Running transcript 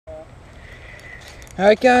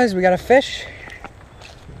Alright guys, we got a fish.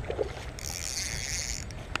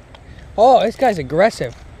 Oh, this guy's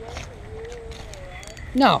aggressive.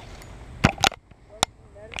 No.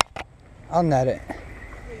 I'll net it.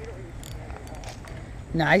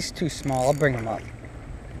 Nah, he's too small. I'll bring him up.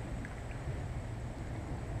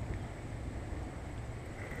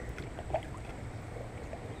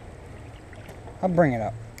 I'll bring it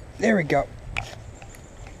up. There we go.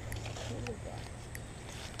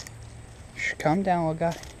 Shh, calm down,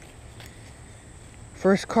 little guy.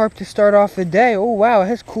 First carp to start off the day. Oh wow, it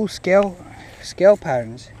has cool scale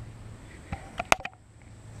patterns.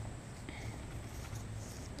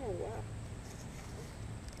 Oh wow.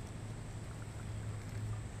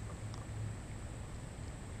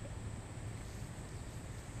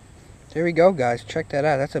 There we go, guys. Check that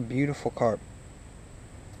out. That's a beautiful carp.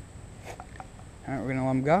 Alright, we're gonna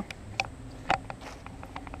let him go.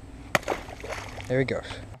 There he goes.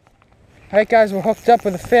 Alright guys, we're hooked up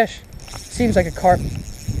with a fish. Seems like a carp.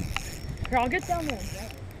 Here, I'll get down there.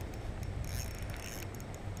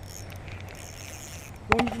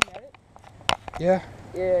 Want to net it? Yeah.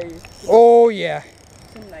 Yeah. Oh yeah.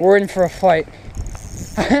 We're in for a fight.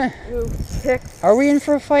 Ooh, 6. Are we in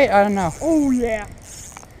for a fight? I don't know. Oh yeah.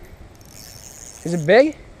 Is it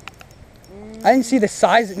big? I didn't see the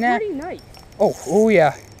size. Nah. Pretty nice. Oh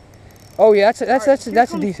yeah. Oh yeah, that's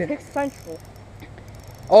a decent.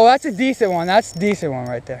 Oh, that's a decent one. That's a decent one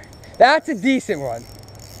right there. That's a decent one.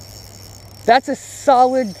 That's a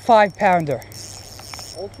solid 5-pounder.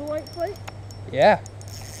 Ultralight fight? Yeah.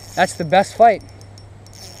 That's the best fight.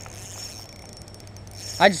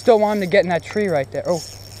 I just don't want him to get in that tree right there. Oh.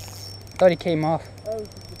 Thought he came off. Oh, it's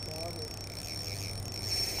just a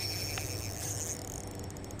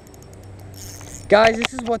bobber. Guys,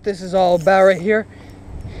 this is what this is all about right here.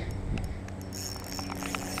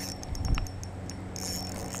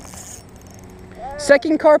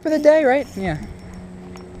 Second carp of the day, right? Yeah.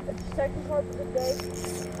 It's the second carp of the day.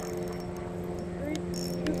 3,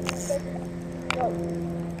 2 seconds. No.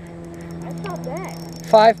 That's not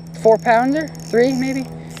bad. 4-pounder? 3 maybe? I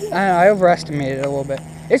don't know, I overestimated it a little bit.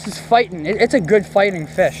 This is fighting. It's a good fighting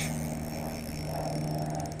fish.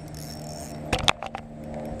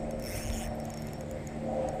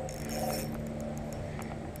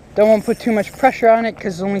 Don't want to put too much pressure on it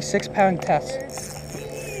because it's only 6-pound test.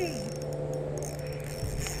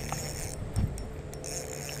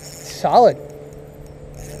 Solid.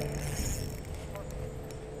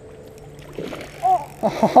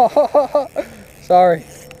 Oh. Sorry.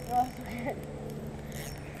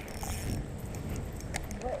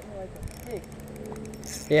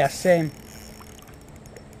 Yeah, same.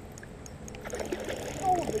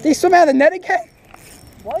 Did he swim out of the net again?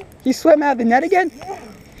 What? He swam out of the net again? Yeah.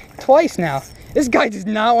 Twice now. This guy does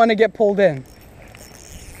not want to get pulled in.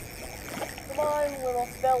 Come on, little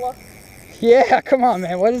fella. Yeah, come on,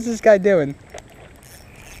 man. What is this guy doing?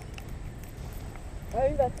 I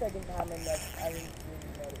think that's second time in that I didn't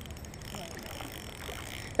really know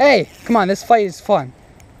it. Hey, come on. This fight is fun.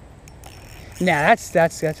 Nah, that's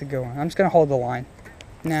a good one. I'm just gonna hold the line.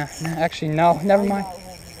 Nah, actually no. Never mind.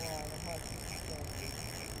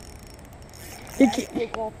 He can't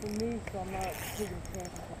take off from me, so I'm not taking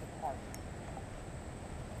chances with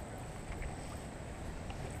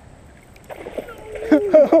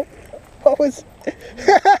the carp. What was?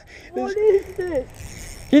 What is this?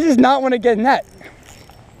 He does not want to get in that.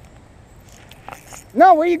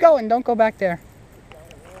 No, where are you going? Don't go back there.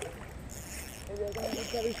 Maybe I gotta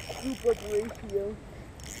get a scoop up ratio.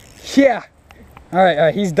 Yeah. All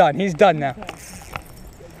right. He's done. He's done now.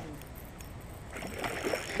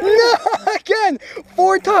 No, again,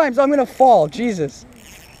 4 times. I'm gonna fall. Jesus.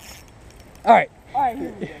 All right. All right,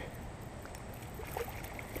 here we go.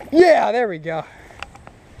 Yeah, there we go.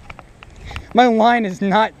 My line's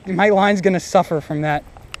gonna suffer from that.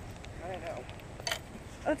 I know.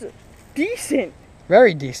 That's a decent.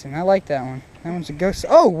 Very decent. I like that one. That one's a ghost.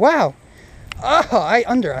 Oh, wow. Oh, I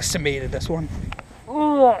underestimated this one.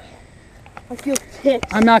 Ugh. I feel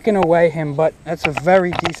ticked. I'm not gonna weigh him, but that's a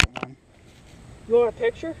very decent one. You want a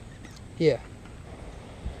picture? Yeah.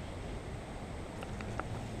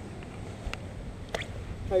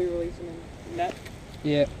 How you releasing him? Net?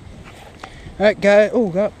 Yeah. All right, guys. Oh,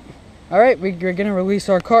 God. All right, we're gonna release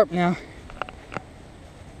our carp now.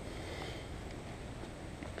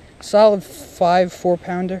 Solid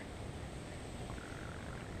 4-pounder.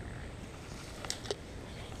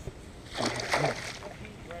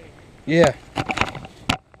 Yeah.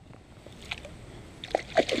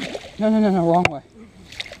 No, wrong way.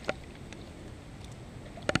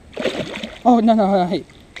 Oh, no, hey.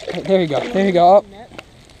 There you go. Oh.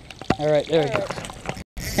 All right, there we go.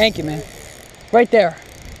 Thank you, man. Right there.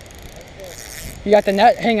 You got the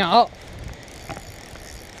net? Hang on.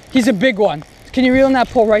 He's a big one. Can you reel in that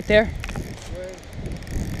pole right there?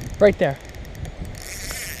 Right there.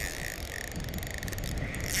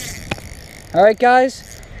 All right,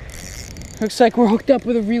 guys. Looks like we're hooked up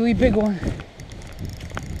with a really big one.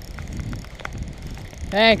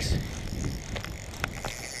 Thanks.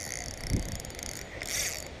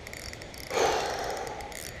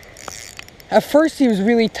 At first he was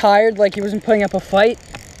really tired, like he wasn't putting up a fight.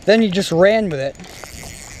 Then he just ran with it.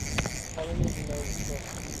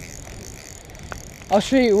 I'll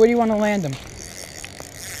show you. Where do you want to land him?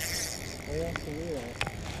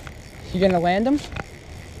 You gonna land him?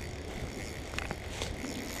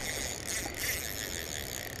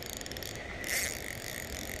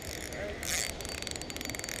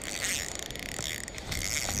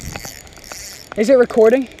 Is it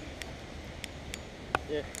recording?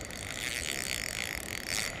 Yeah.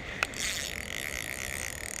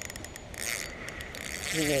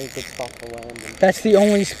 A good spot for landing. That's the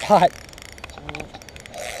only spot.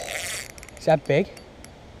 Is that big?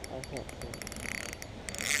 I can't see.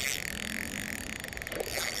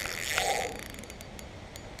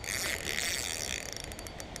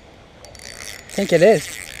 I think it is.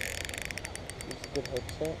 It's a good hook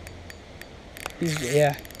set.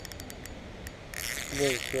 Yeah. Does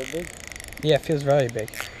it feel big? Yeah, it feels very big.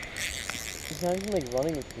 It's not even like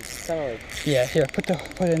running with you. It's kind of like. Yeah, here, put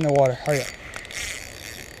it in the water. Hurry up.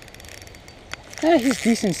 He's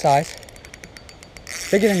decent size.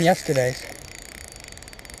 Bigger than yesterday's.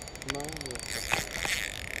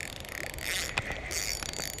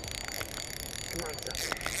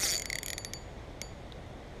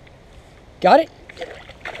 Got it?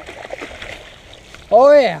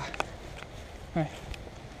 Oh yeah. All right.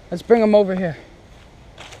 Let's bring him over here.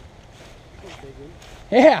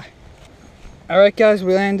 Yeah. All right, guys,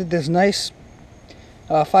 we landed this nice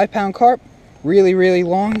 5-pound carp. Really, really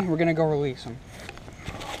long. We're gonna go release him.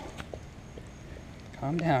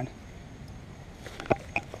 Calm down.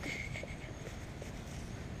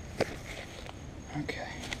 Okay.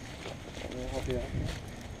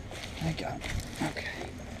 I got it. Okay.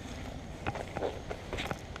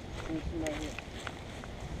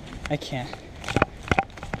 I can't.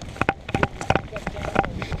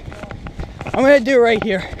 I'm gonna do it right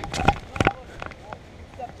here.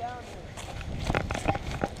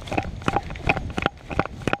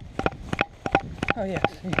 Oh yes.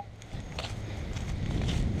 Yeah.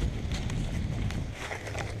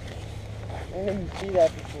 I didn't see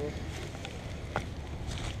that before.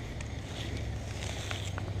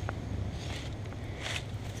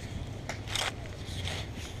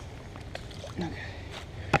 Okay.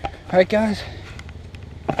 All right, guys.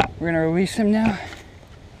 We're gonna release him now.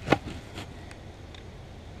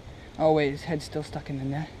 Oh wait, his head's still stuck in the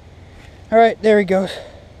net. All right, there he goes.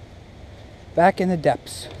 Back in the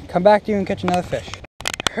depths. Come back to you and catch another fish.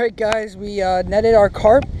 All right, guys, we netted our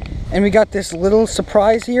carp, and we got this little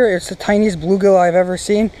surprise here. It's the tiniest bluegill I've ever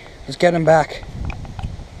seen. Let's get him back.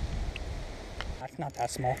 That's not that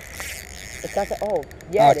small. It's not that. Oh,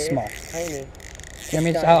 yeah. Oh, it's small. Tiny. I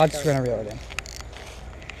mean, I'm just gonna reel it in.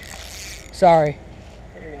 Sorry.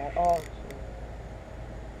 Oh.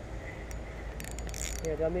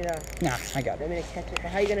 Here, do you want me to? Nah, I got Do it. you want me to catch it?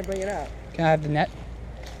 How are you gonna bring it up? Can I have the net?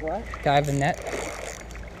 What? Can I have the net?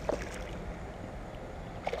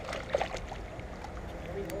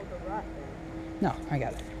 Let me hold the rock then. No, I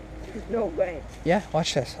got it. No way. Yeah,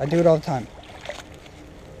 watch this. I do it all the time.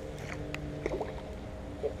 Give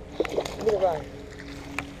me the rock.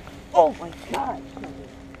 Oh my God.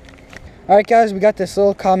 All right, guys, we got this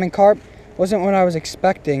little common carp. Wasn't what I was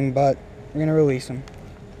expecting, but we're gonna release him.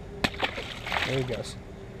 There he goes.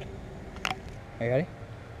 Are you ready?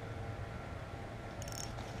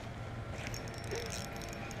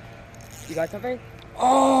 You got something?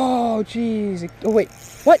 Oh, jeez. Oh, wait.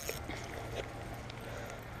 What?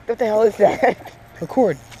 What the hell is that?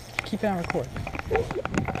 Record. Keep it on record.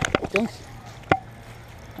 Don't.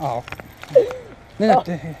 Oh. No,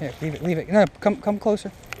 here, leave it. No, come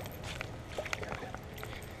closer.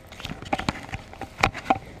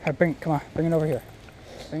 All right, come on, bring it over here.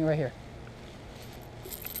 Bring it right here.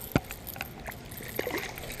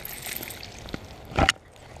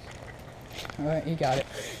 All right, you got it.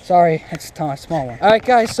 Sorry, it's a small one. All right,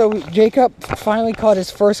 guys, so Jacob finally caught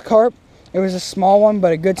his first carp. It was a small one,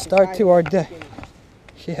 but a good start to our day.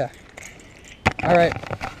 Yeah. All right,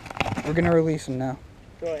 we're gonna release him now.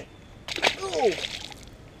 Go ahead. Oh.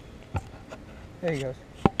 There he goes.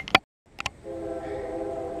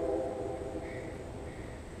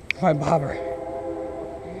 My bobber.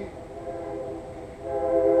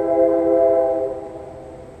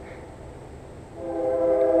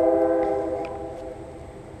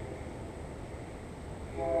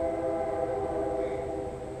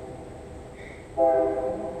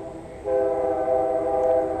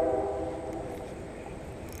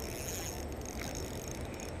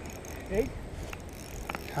 big?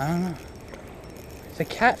 I don't know. It's a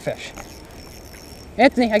catfish.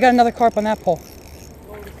 Anthony, I got another carp on that pole. You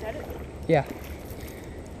already said it? Yeah.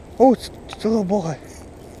 Oh, it's a little bullhead.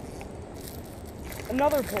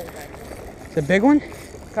 Another bullhead. It's a big one?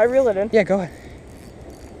 Can I reel it in? Yeah, go ahead.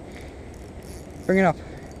 Bring it up.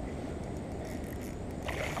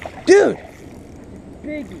 Dude!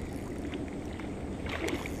 Biggie.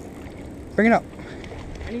 Bring it up.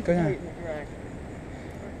 I need Go to down. tighten the drag.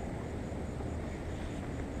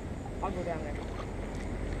 I'll go down there.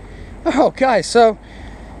 Oh, guys, so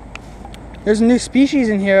there's a new species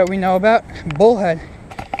in here that we know about, bullhead.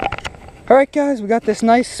 Alright, guys, we got this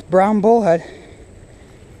nice brown bullhead.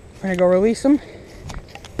 We're gonna go release him.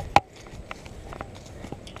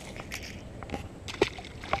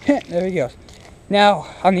 There he goes. Now,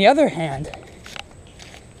 on the other hand,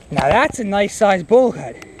 now that's a nice sized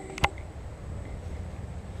bullhead.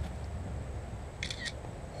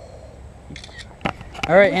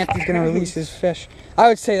 Alright, Anthony's gonna release his fish. I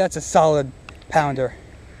would say that's a solid pounder.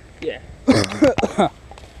 Yeah.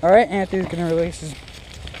 Alright, Anthony's gonna release his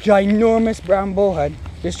ginormous brown bullhead.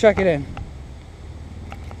 Just check it in.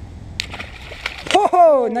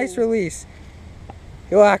 Whoa, nice release.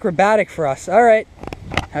 A little acrobatic for us. Alright.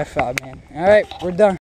 High five, man. Alright, we're done.